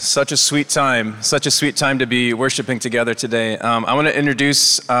Such a sweet time to be worshiping together today. I want to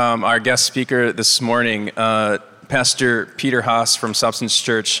introduce our guest speaker this morning, Pastor Peter Haas from Substance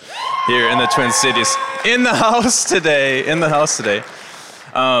Church here in the Twin Cities. In the house today.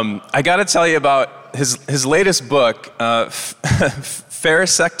 I got to tell you about his latest book,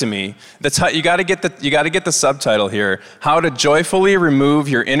 Pharisectomy. You got to get the subtitle here: How to Joyfully Remove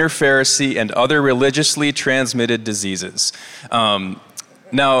Your Inner Pharisee and Other Religiously Transmitted Diseases.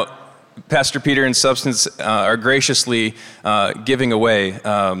 Now, Pastor Peter and Substance are graciously giving away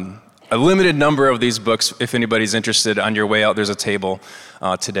a limited number of these books. If anybody's interested, on your way out, there's a table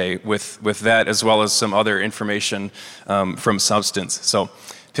today with that, as well as some other information from Substance. So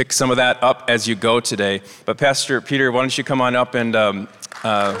pick some of that up as you go today. But Pastor Peter, why don't you come on up, and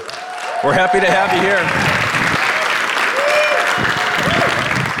we're happy to have you here.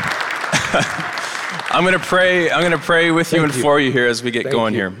 I'm going to pray with you and for you here as we get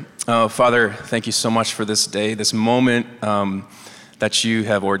going here. Father, thank you so much for this day, this moment that you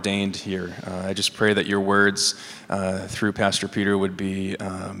have ordained here. I just pray that your words through Pastor Peter would be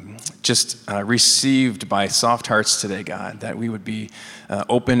received by soft hearts today, God, that we would be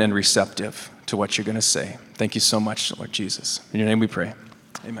open and receptive to what you're going to say. Thank you so much, Lord Jesus. In your name we pray.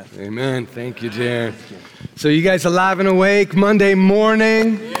 Amen. Amen. Thank you, Darren. So you guys alive and awake Monday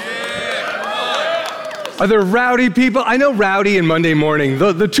morning? Are there rowdy people? I know rowdy and Monday morning,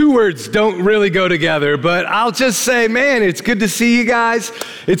 the two words don't really go together, but I'll just say, man, it's good to see you guys.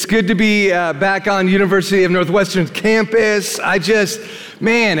 It's good to be back on University of Northwestern's campus. As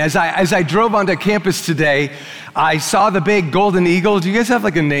I drove onto campus today, I saw the big golden eagle. Do you guys have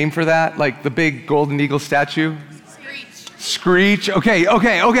like a name for that? Like the big golden eagle statue? Screech. Okay.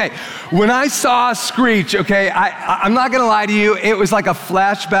 When I saw Screech, I'm not gonna lie to you, it was like a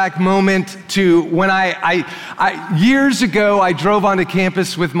flashback moment to when I years ago, I drove onto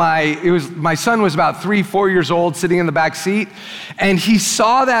campus with my son was about 3-4 years old, sitting in the back seat, and he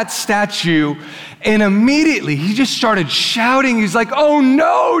saw that statue, and immediately he just started shouting. He's like, "Oh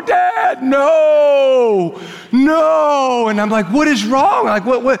no, Dad, no. And I'm like, "What is wrong?" I'm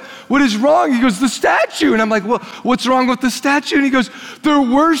like, what is wrong? He goes, "The statue." And I'm like, "Well, what's wrong with the statue?" And he goes, "They're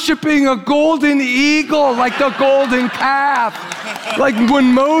worshiping a golden eagle, like the golden calf. Like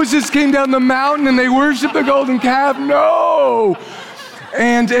when Moses came down the mountain and they worshiped the golden calf." No.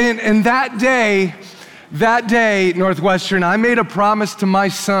 And that day, Northwestern, I made a promise to my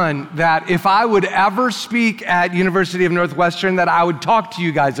son that if I would ever speak at University of Northwestern, that I would talk to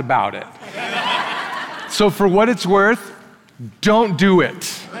you guys about it. So for what it's worth, don't do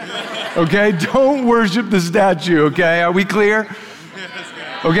it, okay? Don't worship the statue, okay? Are we clear?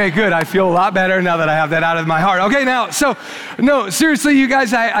 Okay, good. I feel a lot better now that I have that out of my heart. Okay, no, seriously, you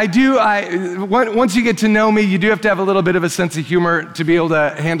guys, once you get to know me, you do have to have a little bit of a sense of humor to be able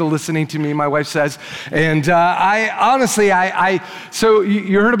to handle listening to me, my wife says. And so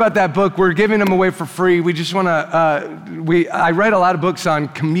you heard about that book. We're giving them away for free. We just want to, I write a lot of books on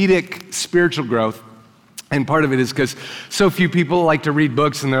comedic spiritual growth. And part of it is because so few people like to read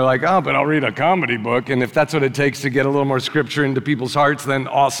books, and they're like, "Oh, but I'll read a comedy book." And if that's what it takes to get a little more scripture into people's hearts, then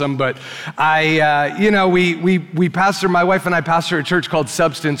awesome. But my wife and I pastor a church called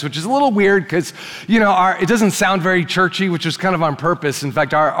Substance, which is a little weird because, it doesn't sound very churchy, which is kind of on purpose. In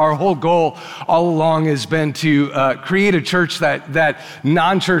fact, our whole goal all along has been to create a church that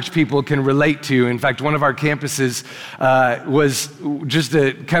non-church people can relate to. In fact, one of our campuses was, just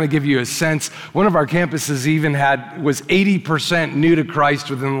to kind of give you a sense, one of our campuses even was 80% new to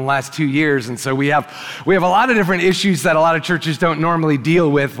Christ within the last 2 years. And so we have a lot of different issues that a lot of churches don't normally deal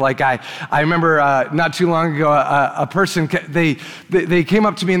with. Like I remember not too long ago, a person, they came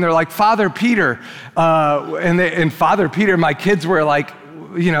up to me and they're like, "Father Peter," and Father Peter, my kids were like,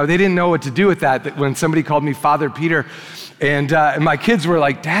 they didn't know what to do with that when somebody called me Father Peter. And my kids were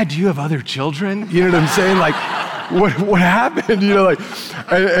like, "Dad, do you have other children?" You know what I'm saying? Like, what happened? And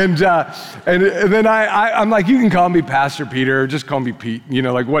then I'm like, "You can call me Pastor Peter, or just call me Pete,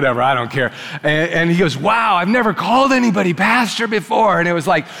 whatever, I don't care." And he goes, "Wow, I've never called anybody pastor before." And it was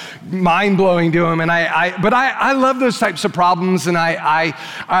like mind-blowing to him. And I love those types of problems. And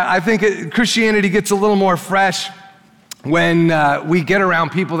I think Christianity gets a little more fresh when we get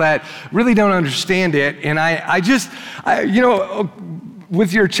around people that really don't understand it. And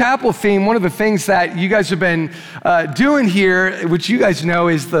with your chapel theme, one of the things that you guys have been doing here, which you guys know,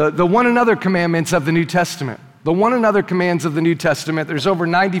 is the one another commandments of the New Testament. The one another commands of the New Testament. There's over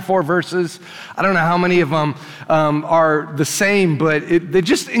 94 verses. I don't know how many of them are the same, but they're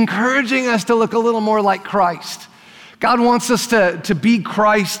just encouraging us to look a little more like Christ. God wants us to be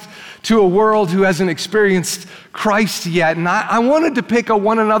Christ to a world who hasn't experienced Christ yet. And I wanted to pick a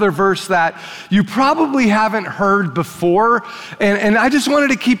one another verse that you probably haven't heard before, and I just wanted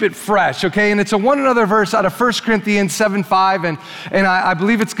to keep it fresh, okay? And it's a one another verse out of 1 Corinthians 7:5, and I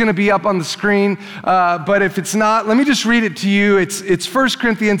believe it's gonna be up on the screen, but if it's not, let me just read it to you. It's 1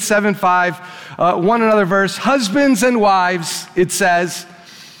 Corinthians 7:5, one another verse. Husbands and wives, it says,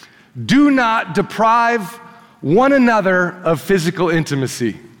 do not deprive one another of physical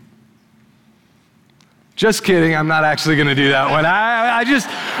intimacy. Just kidding, I'm not actually gonna do that one. I just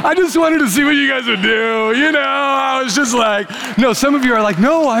wanted to see what you guys would do. You know, I was just like, no, some of you are like,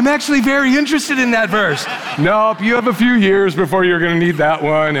 no, I'm actually very interested in that verse. Nope, you have a few years before you're gonna need that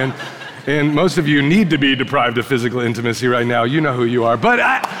one, and most of you need to be deprived of physical intimacy right now. You know who you are.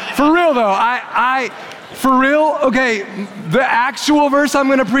 But for real though, for real, okay, the actual verse I'm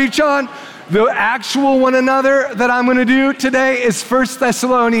gonna preach on, the actual one another that I'm gonna do today is 1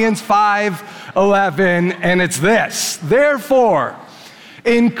 Thessalonians 5:11, and it's this. Therefore,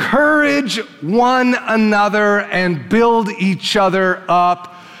 encourage one another and build each other up,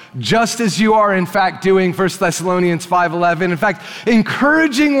 just as you are in fact doing, 1 Thessalonians 5:11. In fact,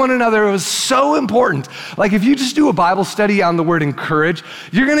 encouraging one another was so important. Like if you just do a Bible study on the word encourage,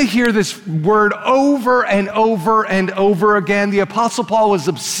 you're gonna hear this word over and over and over again. The Apostle Paul was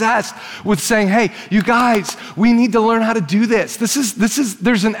obsessed with saying, hey, you guys, we need to learn how to do this.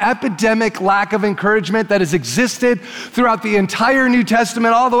 There's an epidemic lack of encouragement that has existed throughout the entire New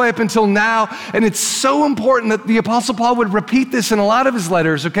Testament all the way up until now, and it's so important that the Apostle Paul would repeat this in a lot of his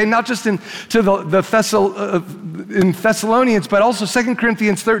letters, okay? Not just in Thessalonians, but also 2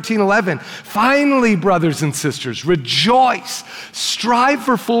 Corinthians 13:11. Finally, brothers and sisters, rejoice, strive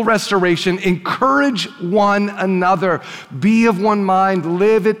for full restoration, encourage one another, be of one mind,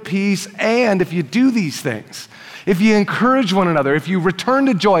 live at peace, and if you do these things, if you encourage one another, if you return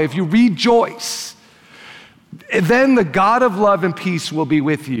to joy, if you rejoice, then the God of love and peace will be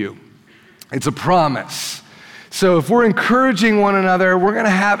with you. It's a promise. So if we're encouraging one another, we're gonna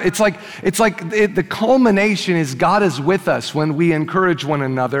have, the culmination is God is with us when we encourage one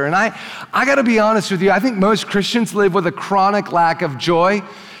another. And I gotta be honest with you, I think most Christians live with a chronic lack of joy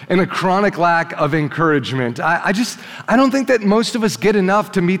and a chronic lack of encouragement. I don't think that most of us get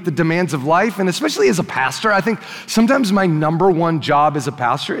enough to meet the demands of life, and especially as a pastor, I think sometimes my number one job as a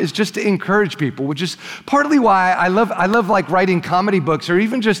pastor is just to encourage people, which is partly why I love like writing comedy books or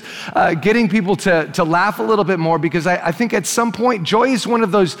even just getting people to laugh a little bit more, because I think at some point joy is one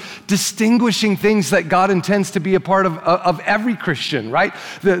of those distinguishing things that God intends to be a part of every Christian, right?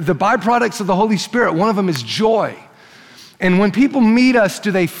 The byproducts of the Holy Spirit, one of them is joy. And when people meet us, do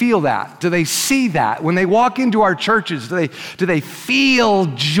they feel that? Do they see that? When they walk into our churches, do they feel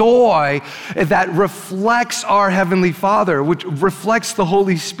joy that reflects our Heavenly Father, which reflects the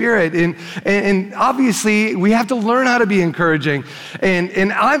Holy Spirit? And obviously, we have to learn how to be encouraging.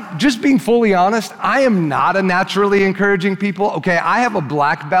 And I'm just being fully honest, I am not a naturally encouraging people. Okay, I have a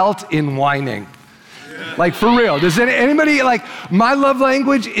black belt in whining. Like for real, does anybody, like, my love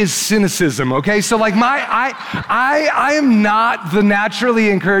language is cynicism, okay? So like I am not the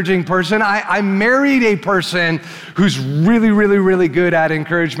naturally encouraging person. I married a person who's really, really, really good at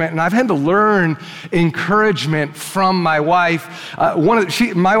encouragement, and I've had to learn encouragement from my wife.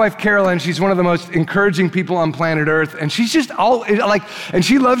 My wife, Carolyn, she's one of the most encouraging people on planet Earth, and she's just and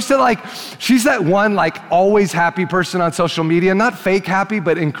she loves to she's that one always happy person on social media, not fake happy,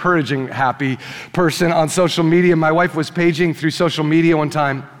 but encouraging happy person on social media. My wife was paging through social media one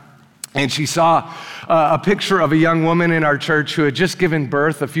time, and she saw a picture of a young woman in our church who had just given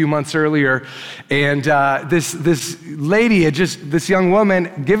birth a few months earlier. And this lady this young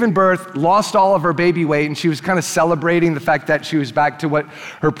woman, given birth, lost all of her baby weight, and she was kind of celebrating the fact that she was back to what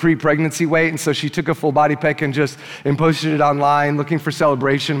her pre-pregnancy weight. And so she took a full body pic and posted it online looking for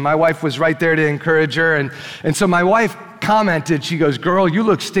celebration. My wife was right there to encourage her. And so my wife commented, she goes, "Girl, you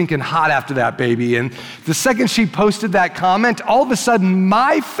look stinking hot after that baby." And the second she posted that comment, all of a sudden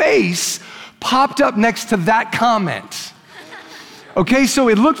my face popped up next to that comment. Okay, so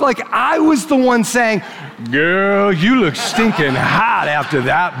it looked like I was the one saying, "Girl, you look stinking hot after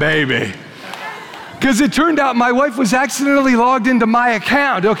that baby." Because it turned out my wife was accidentally logged into my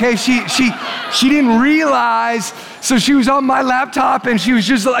account, okay? She didn't realize, so she was on my laptop and she was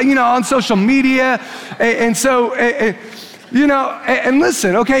just, on social media. And so, and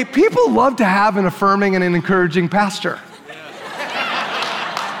listen, okay, people love to have an affirming and an encouraging pastor.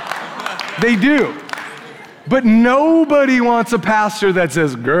 They do. But nobody wants a pastor that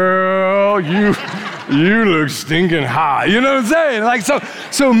says, "Girl, You look stinking hot. You know what I'm saying? Like,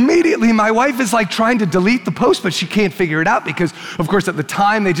 so immediately my wife is like trying to delete the post, but she can't figure it out because, of course, at the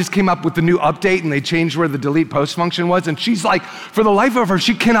time they just came up with the new update and they changed where the delete post function was. And she's like, for the life of her,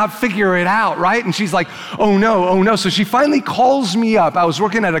 she cannot figure it out, right? And she's like, oh no. So she finally calls me up. I was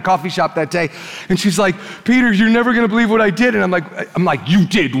working at a coffee shop that day, and she's like, Peter, you're never gonna believe what I did. And I'm like, you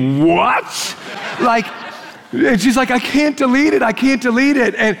did what? And she's like, I can't delete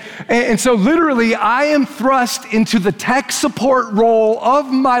it. And so literally, I am thrust into the tech support role of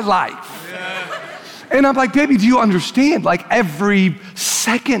my life. Yeah. And I'm like, baby, do you understand? Like every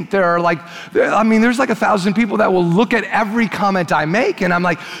second there's like 1,000 people that will look at every comment I make. And I'm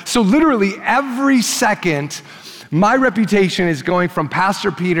like, so literally every second, my reputation is going from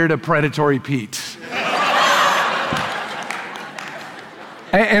Pastor Peter to Predatory Pete.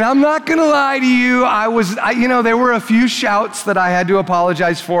 And I'm not gonna lie to you, there were a few shouts that I had to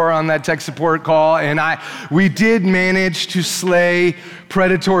apologize for on that tech support call, and we did manage to slay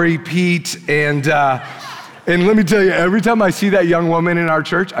Predatory Pete, and let me tell you, every time I see that young woman in our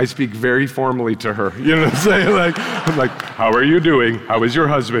church, I speak very formally to her. You know what I'm saying? I'm like, how are you doing? How is your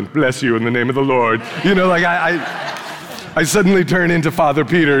husband? Bless you in the name of the Lord. You know, like I suddenly turn into Father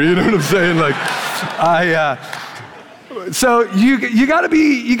Peter, you know what I'm saying? So you gotta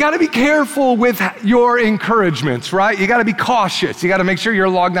be careful with your encouragements, right? You gotta be cautious. You gotta make sure you're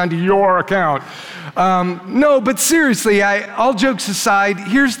logged onto your account. No, but seriously, all jokes aside,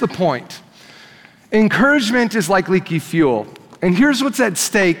 here's the point. Encouragement is like leaky fuel. And here's what's at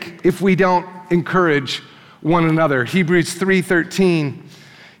stake if we don't encourage one another. Hebrews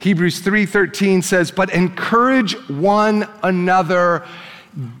 3:13 says, but encourage one another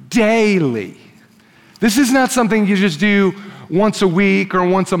daily. This is not something you just do once a week or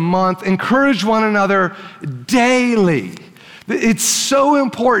once a month. Encourage one another daily. It's so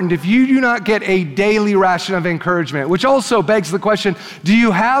important if you do not get a daily ration of encouragement, which also begs the question, do you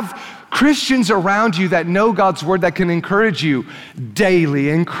have Christians around you that know God's word that can encourage you daily?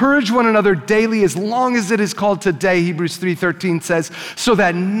 Encourage one another daily as long as it is called today, Hebrews 3:13 says, so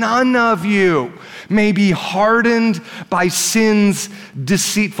that none of you may be hardened by sin's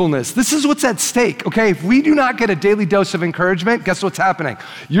deceitfulness. This is what's at stake, okay? If we do not get a daily dose of encouragement, guess what's happening?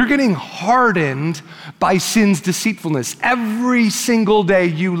 You're getting hardened by sin's deceitfulness. Every single day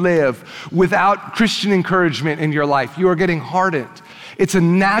you live without Christian encouragement in your life, you are getting hardened. It's a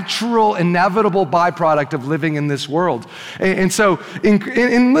natural, inevitable byproduct of living in this world. And so,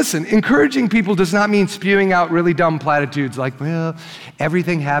 listen, encouraging people does not mean spewing out really dumb platitudes like, well,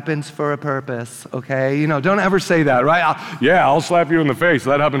 everything happens for a purpose, okay? You know, don't ever say that, right? I'll slap you in the face.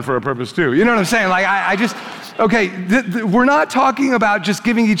 That happened for a purpose too. You know what I'm saying? Like, we're not talking about just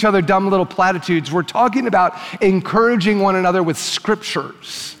giving each other dumb little platitudes. We're talking about encouraging one another with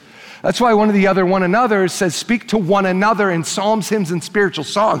scriptures. That's why one of the other one another's says, speak to one another in psalms, hymns, and spiritual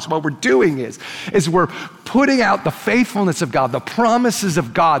songs. What we're doing is we're putting out the faithfulness of God, the promises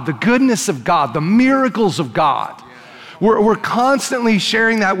of God, the goodness of God, the miracles of God. We're constantly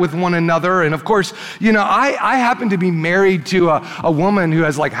sharing that with one another. And of course, you know, I happen to be married to a woman who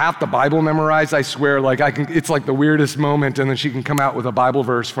has like half the Bible memorized. I swear, it's like the weirdest moment. And then she can come out with a Bible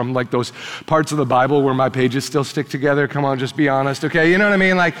verse from like those parts of the Bible where my pages still stick together. Come on, just be honest, okay? You know what I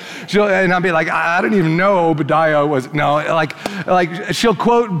mean? Like, and I'll be like, I don't even know Obadiah was, no, like she'll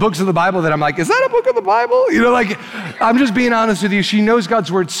quote books of the Bible that I'm like, is that a book of the Bible? You know, like, I'm just being honest with you. She knows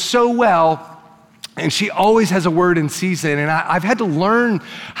God's word so well. And she always has a word in season, and I've had to learn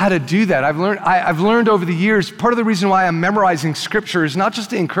how to do that. I've learned over the years, part of the reason why I'm memorizing scripture is not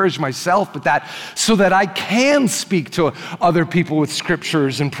just to encourage myself, but so that I can speak to other people with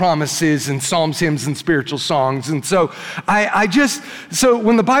scriptures and promises and psalms, hymns, and spiritual songs. And so so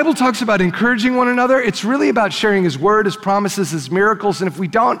when the Bible talks about encouraging one another, it's really about sharing his word, his promises, his miracles. And if we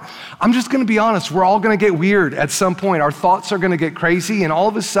don't, I'm just gonna be honest, we're all gonna get weird at some point. Our thoughts are gonna get crazy, and all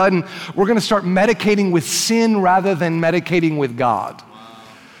of a sudden, we're gonna start medicating with sin rather than medicating with God.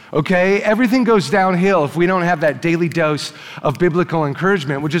 Okay? Everything goes downhill if we don't have that daily dose of biblical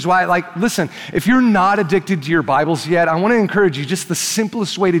encouragement, which is why, listen, if you're not addicted to your Bibles yet, I want to encourage you, just the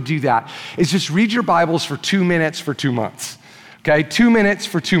simplest way to do that is just read your Bibles for 2 minutes for 2 months. Okay, 2 minutes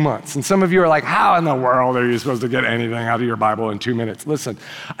for 2 months. And some of you are like, how in the world are you supposed to get anything out of your Bible in 2 minutes? Listen,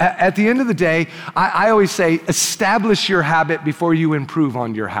 at the end of the day, I always say, establish your habit before you improve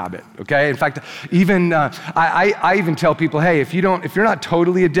on your habit, okay? In fact, even I even tell people, hey, if you're not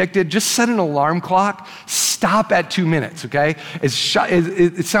totally addicted, just set an alarm clock, stop at 2 minutes, okay?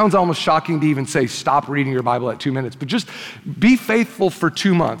 It sounds almost shocking to even say stop reading your Bible at 2 minutes, but just be faithful for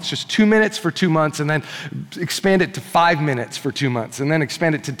 2 months, just 2 minutes for 2 months, and then expand it to 5 minutes for 2 months, and then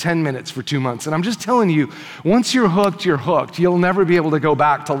expand it to 10 minutes for 2 months. And I'm just telling you, once you're hooked, you're hooked. You'll never be able to go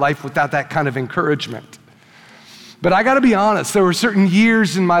back to life without that kind of encouragement. But I gotta be honest, there were certain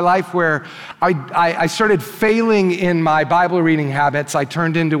years in my life where I started failing in my Bible reading habits. I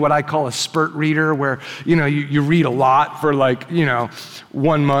turned into what I call a spurt reader, where you read a lot for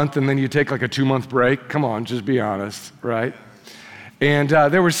 1 month and then you take like a 2-month break. Come on, just be honest, right? And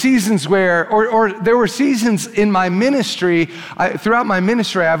there were seasons where, or there were seasons in my ministry, throughout my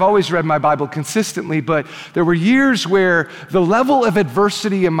ministry, I've always read my Bible consistently, but there were years where the level of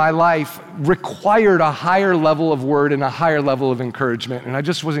adversity in my life required a higher level of word and a higher level of encouragement, and I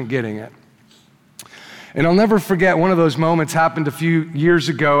just wasn't getting it. And I'll never forget, one of those moments happened a few years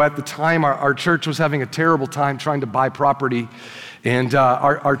ago. At the time, our church was having a terrible time trying to buy property. And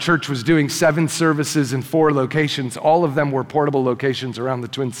our church was doing 7 services in 4 locations. All of them were portable locations around the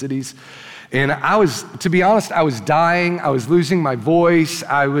Twin Cities. And to be honest, I was dying. I was losing my voice.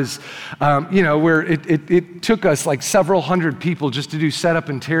 I was, where it took us like several hundred people just to do setup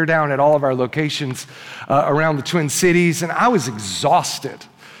and tear down at all of our locations around the Twin Cities. And I was exhausted.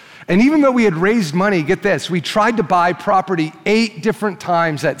 And even though we had raised money, get this, we tried to buy property 8 different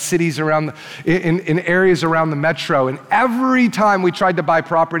times at cities around, in areas around the metro. And every time we tried to buy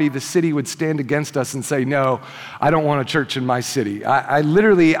property, the city would stand against us and say, no, I don't want a church in my city. I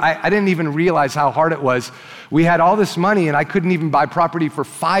didn't even realize how hard it was. We had all this money and I couldn't even buy property for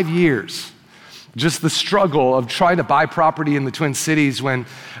 5 years. Just the struggle of trying to buy property in the Twin Cities when,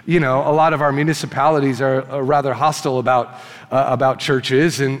 a lot of our municipalities are rather hostile about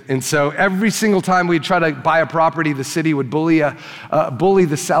churches. And so every single time we'd try to buy a property, the city would bully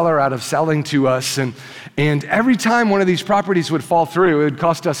the seller out of selling to us. And every time one of these properties would fall through, it would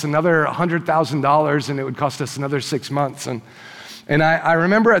cost us another $100,000 and it would cost us another 6 months. And I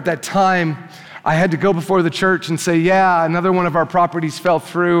remember at that time, I had to go before the church and say, yeah, another one of our properties fell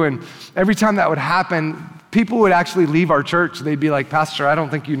through. And every time that would happen, people would actually leave our church. They'd be like, Pastor, I don't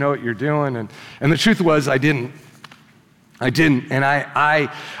think you know what you're doing. And the truth was, I didn't. And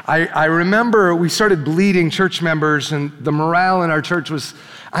I remember we started bleeding church members, and the morale in our church was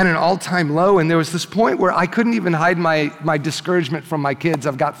at an all-time low. And there was this point where I couldn't even hide my discouragement from my kids.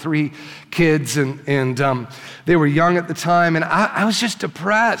 I've got 3 kids, and they were young at the time, and I was just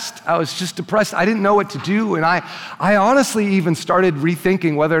depressed. I didn't know what to do, and I honestly even started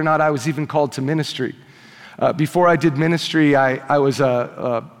rethinking whether or not I was even called to ministry. Before I did ministry, I was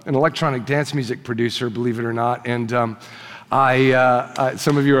an electronic dance music producer, believe it or not, and some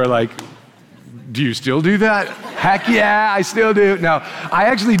of you are like, do you still do that? Heck yeah, I still do. No, I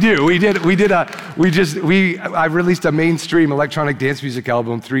actually do. I released a mainstream electronic dance music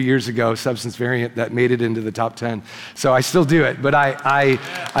album 3 years ago, Substance Variant, that made it into the top 10. So I still do it, but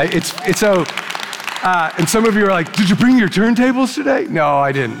it's so. And some of you are like, did you bring your turntables today? No,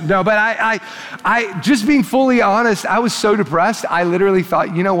 I didn't. No, but I just being fully honest, I was so depressed. I literally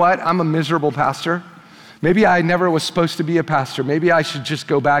thought, you know what? I'm a miserable pastor. Maybe I never was supposed to be a pastor. Maybe I should just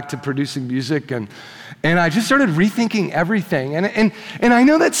go back to producing music. And I just started rethinking everything. And I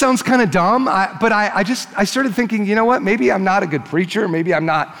know that sounds kind of dumb, but I started thinking, you know what? Maybe I'm not a good preacher. Maybe I'm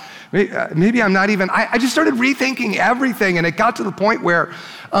not even, I just started rethinking everything. And it got to the point where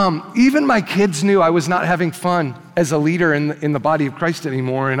even my kids knew I was not having fun as a leader in the body of Christ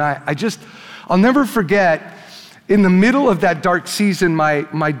anymore. And I'll never forget, in the middle of that dark season,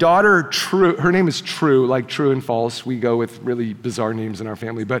 my daughter, True, her name is True, like true and false. We go with really bizarre names in our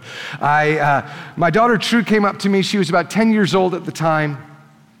family. But my daughter, True, came up to me. She was about 10 years old at the time.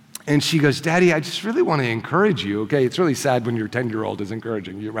 And she goes, Daddy, I just really want to encourage you. Okay, it's really sad when your 10-year-old is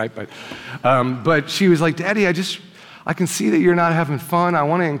encouraging you, right? But she was like, Daddy, I can see that you're not having fun. I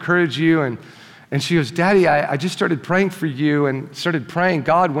want to encourage you. And she goes, Daddy, I just started praying for you and started praying,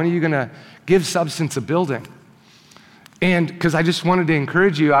 God, when are you going to give Substance a building? And because I just wanted to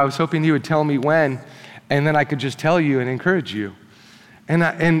encourage you, I was hoping you would tell me when, and then I could just tell you and encourage you.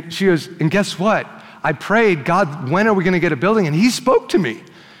 And she goes, and guess what? I prayed, God, when are we going to get a building? And he spoke to me.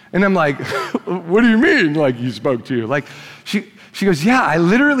 And I'm like, what do you mean, like he spoke to you? Like, she goes, yeah, I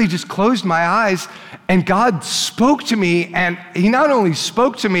literally just closed my eyes, and God spoke to me, and he not only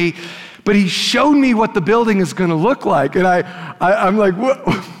spoke to me, but he showed me what the building is going to look like. And I'm like,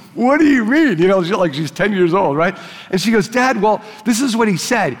 what do you mean? Like she's 10 years old, right? And she goes, Dad, well, this is what he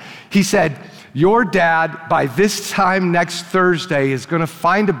said. He said, your dad, by this time next Thursday, is going to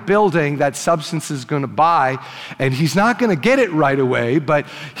find a building that Substance is going to buy, and he's not going to get it right away, but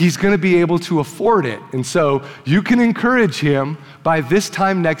he's going to be able to afford it. And so you can encourage him by this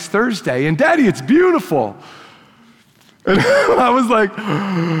time next Thursday. And Daddy, it's beautiful. And I was like,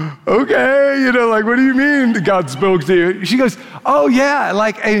 okay, like, what do you mean God spoke to you? She goes, oh yeah,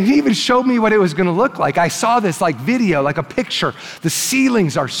 and he even showed me what it was gonna look like. I saw this video, like a picture. The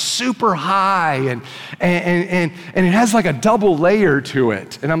ceilings are super high and it has like a double layer to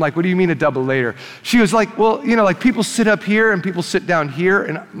it. And I'm like, what do you mean a double layer? She was like, well, like people sit up here and people sit down here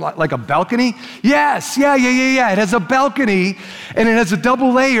and like a balcony? Yes, yeah. It has a balcony and it has a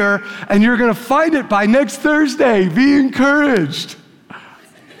double layer and you're gonna find it by next Thursday. Be encouraged.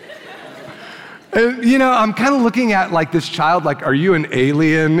 And, I'm kind of looking at this child, are you an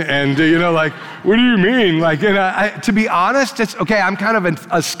alien? And, what do you mean? To be honest, it's okay. I'm kind of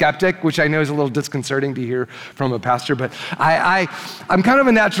a skeptic, which I know is a little disconcerting to hear from a pastor, but I'm kind of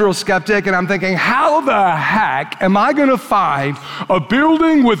a natural skeptic, and I'm thinking, how the heck am I going to find a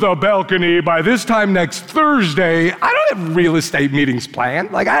building with a balcony by this time next Thursday? I don't have real estate meetings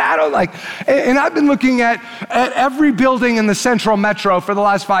planned. I don't and I've been looking at every building in the Central Metro for the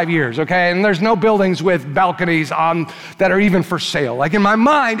last 5 years, okay? And there's no buildings with balconies that are even for sale. In my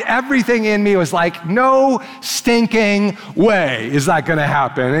mind, everything in me was no stinking way is that going to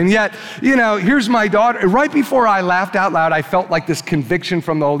happen. And yet, here's my daughter. Right before I laughed out loud, I felt this conviction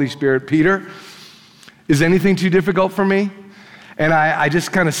from the Holy Spirit. Peter, is anything too difficult for me? And I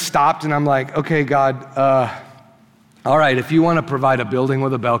just kind of stopped and I'm like, okay, God, all right, if you want to provide a building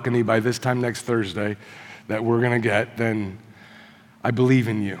with a balcony by this time next Thursday that we're going to get, then I believe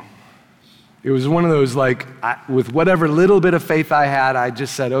in you. It was one of those, with whatever little bit of faith I had, I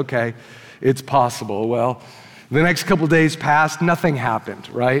just said, okay, it's possible. Well, the next couple days passed, nothing happened,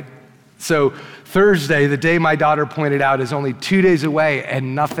 right? So Thursday, the day my daughter pointed out, is only 2 days away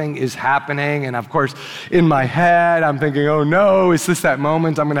and nothing is happening. And of course, in my head, I'm thinking, oh no, is this that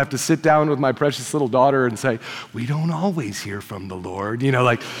moment I'm gonna have to sit down with my precious little daughter and say, we don't always hear from the Lord.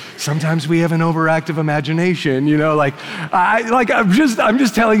 Sometimes we have an overactive imagination, I'm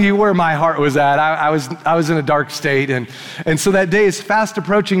just telling you where my heart was at. I was in a dark state. And so that day is fast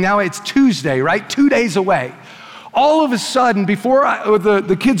approaching. Now it's Tuesday, right? 2 days away. All of a sudden, before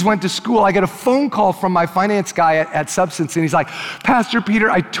the kids went to school, I get a phone call from my finance guy at Substance, and he's like, Pastor Peter,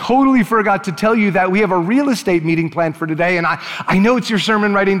 I totally forgot to tell you that we have a real estate meeting planned for today, and I know it's your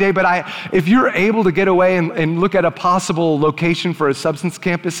sermon writing day, but if you're able to get away and look at a possible location for a Substance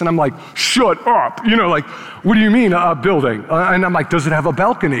campus, and I'm like, shut up, what do you mean, a building? And I'm like, does it have a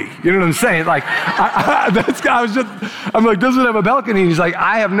balcony? You know what I'm saying? I'm like, does it have a balcony? And he's like,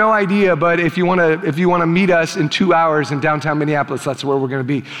 I have no idea, but if you want to meet us in 2 hours in downtown Minneapolis, that's where we're going to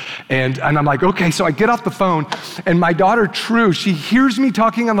be. And I'm like, okay. So I get off the phone, and my daughter, True, she hears me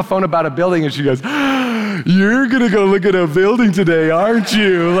talking on the phone about a building, and she goes, you're going to go look at a building today, aren't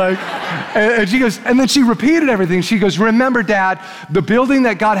you? And she goes, and then she repeated everything. She goes, remember, Dad, the building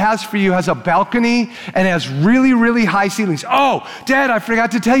that God has for you has a balcony and has really, really high ceilings. Oh, Dad, I forgot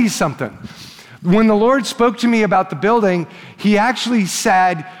to tell you something. When the Lord spoke to me about the building, he actually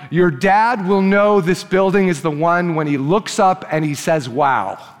said, your dad will know this building is the one when he looks up and he says,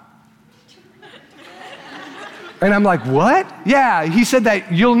 wow. And I'm like, what? Yeah, he said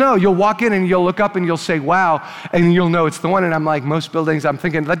that you'll know. You'll walk in and you'll look up and you'll say, wow, and you'll know it's the one. And I'm like, most buildings, I'm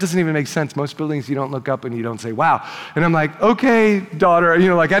thinking, that doesn't even make sense. Most buildings, you don't look up and you don't say, wow. And I'm like, okay, daughter, I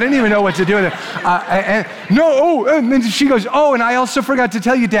didn't even know what to do with it. And then she goes, oh, and I also forgot to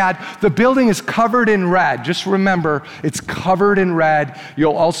tell you, Dad, the building is covered in red. Just remember, it's covered in red.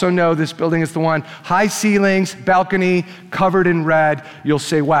 You'll also know this building is the one. High ceilings, balcony, covered in red. You'll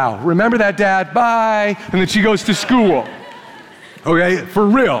say, wow. Remember that, Dad? Bye. And then she goes to school, okay, for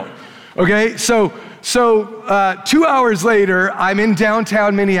real, okay? So 2 hours later, I'm in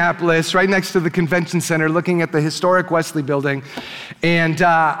downtown Minneapolis, right next to the convention center, looking at the historic Wesley building, and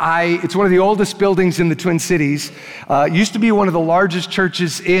it's one of the oldest buildings in the Twin Cities. Used to be one of the largest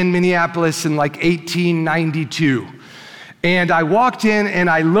churches in Minneapolis in 1892. And I walked in and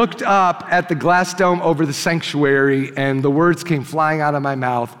I looked up at the glass dome over the sanctuary, and the words came flying out of my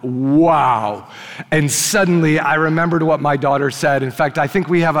mouth, wow. And suddenly I remembered what my daughter said. In fact, I think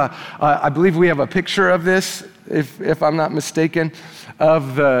I believe we have a picture of this, if I'm not mistaken,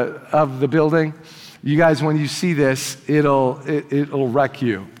 of the building. You guys, when you see this, it'll wreck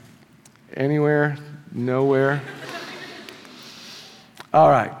you. Anywhere? Nowhere?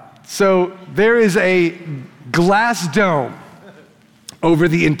 All right. So there is a glass dome over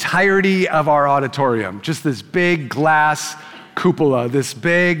the entirety of our auditorium, just this big glass cupola, this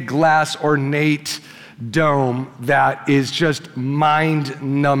big glass ornate dome that is just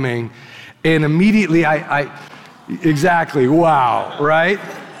mind-numbing. And immediately exactly, wow, right?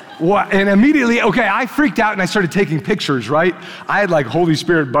 And immediately, okay, I freaked out and I started taking pictures, right? I had like Holy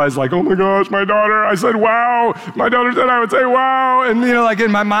Spirit buzz, like, oh my gosh, my daughter. I said, wow. My daughter said I would say, wow. And like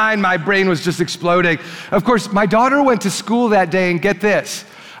in my mind, my brain was just exploding. Of course, my daughter went to school that day, and get this,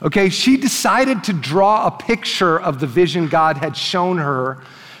 okay? She decided to draw a picture of the vision God had shown her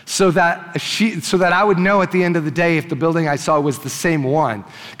so that I would know at the end of the day if the building I saw was the same one,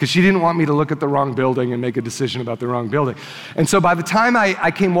 because she didn't want me to look at the wrong building and make a decision about the wrong building. And so by the time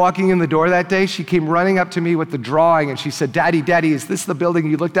I came walking in the door that day, she came running up to me with the drawing, and she said, Daddy, is this the building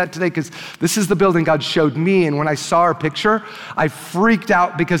you looked at today? Because this is the building God showed me. And when I saw her picture, I freaked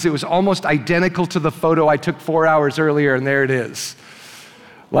out because it was almost identical to the photo I took 4 hours earlier, and there it is.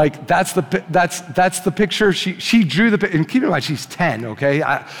 Like, that's the picture. She drew the picture, and keep in mind, she's 10, okay?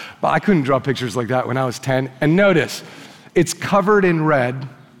 I couldn't draw pictures like that when I was 10. And notice, it's covered in red,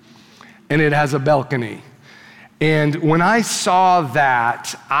 and it has a balcony. And when I saw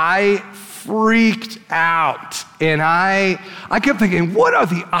that, I freaked out. And I kept thinking, what are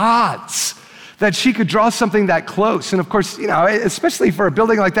the odds that she could draw something that close? And of course, especially for a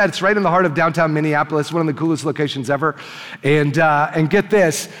building like that, it's right in the heart of downtown Minneapolis, one of the coolest locations ever. And get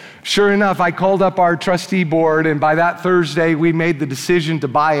this, sure enough, I called up our trustee board, and by that Thursday, we made the decision to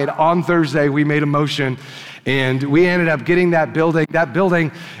buy it. On Thursday, we made a motion, and we ended up getting that building. That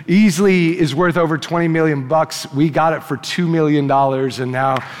building easily is worth over $20 million. We got it for $2 million, and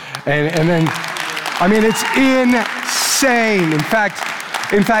now, and then, I mean, it's insane.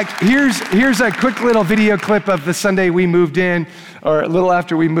 In fact, here's a quick little video clip of the Sunday we moved in, or a little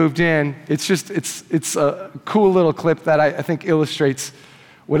after we moved in. It's a cool little clip that I think illustrates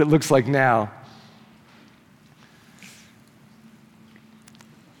what it looks like now.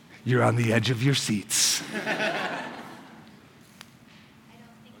 You're on the edge of your seats.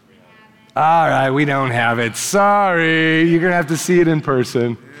 All right, we don't have it. Sorry, you're gonna have to see it in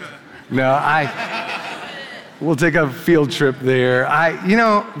person. No, we'll take a field trip there.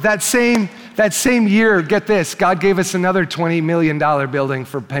 That same year, get this, God gave us another $20 million building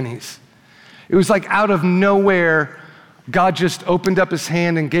for pennies. It was like out of nowhere, God just opened up his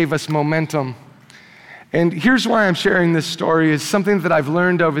hand and gave us momentum. And here's why I'm sharing this story, is something that I've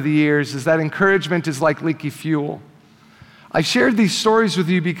learned over the years, is that encouragement is like leaky fuel. I shared these stories with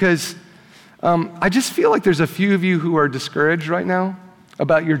you because I just feel like there's a few of you who are discouraged right now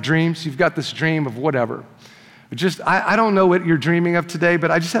about your dreams. You've got this dream of whatever. I don't know what you're dreaming of today,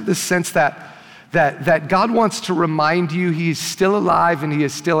 but I just have this sense that God wants to remind you he's still alive and he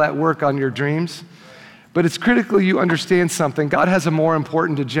is still at work on your dreams. But it's critical you understand something. God has a more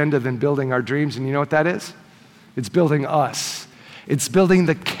important agenda than building our dreams, and you know what that is? It's building us. It's building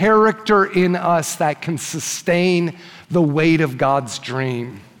the character in us that can sustain the weight of God's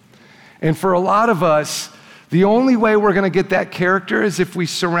dream. And for a lot of us, the only way we're going to get that character is if we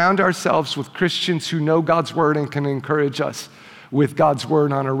surround ourselves with Christians who know God's word and can encourage us with God's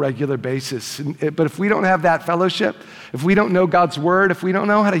word on a regular basis. But if we don't have that fellowship, if we don't know God's word, if we don't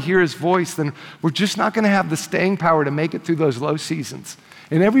know how to hear his voice, then we're just not going to have the staying power to make it through those low seasons.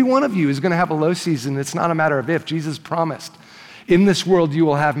 And every one of you is going to have a low season. It's not a matter of if. Jesus promised, in this world you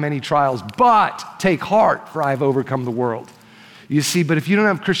will have many trials, but take heart, for I have overcome the world. You see, but if you don't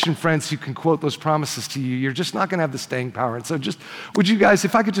have Christian friends who can quote those promises to you, you're just not going to have the staying power. And so would you guys,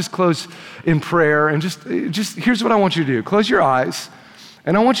 if I could just close in prayer, and just here's what I want you to do. Close your eyes,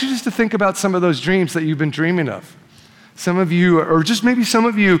 and I want you just to think about some of those dreams that you've been dreaming of. Some of you, or just maybe some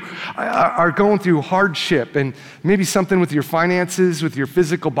of you, are going through hardship, and maybe something with your finances, with your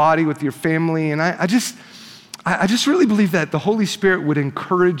physical body, with your family. And I just really believe that the Holy Spirit would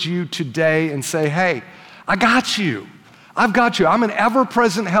encourage you today and say, hey, I got you. I've got you. I'm an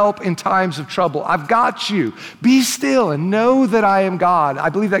ever-present help in times of trouble. I've got you. Be still and know that I am God. I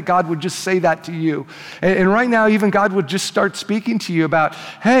believe that God would just say that to you. And right now, even God would just start speaking to you about,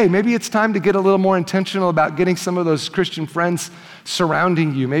 hey, maybe it's time to get a little more intentional about getting some of those Christian friends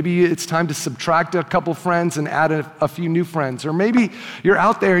surrounding you. Maybe it's time to subtract a couple friends and add a few new friends. Or maybe you're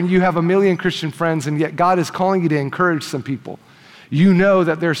out there and you have a million Christian friends, and yet God is calling you to encourage some people. You know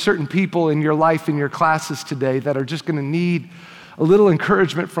that there are certain people in your life, in your classes today, that are just going to need a little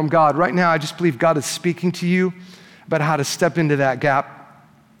encouragement from God. Right now, I just believe God is speaking to you about how to step into that gap.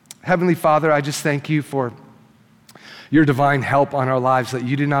 Heavenly Father, I just thank you for your divine help on our lives, that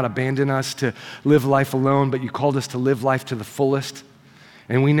you did not abandon us to live life alone, but you called us to live life to the fullest.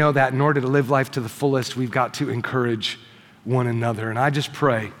 And we know that in order to live life to the fullest, we've got to encourage one another. And I just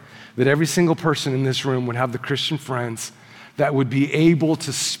pray that every single person in this room would have the Christian friends that would be able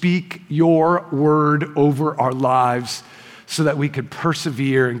to speak your word over our lives so that we could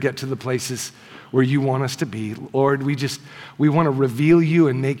persevere and get to the places where you want us to be. Lord, we want to reveal you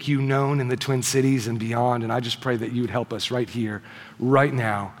and make you known in the Twin Cities and beyond. And I just pray that you would help us right here, right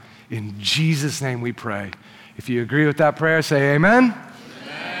now. In Jesus' name we pray. If you agree with that prayer, say amen.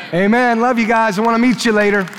 Amen. Amen. Love you guys. I want to meet you later.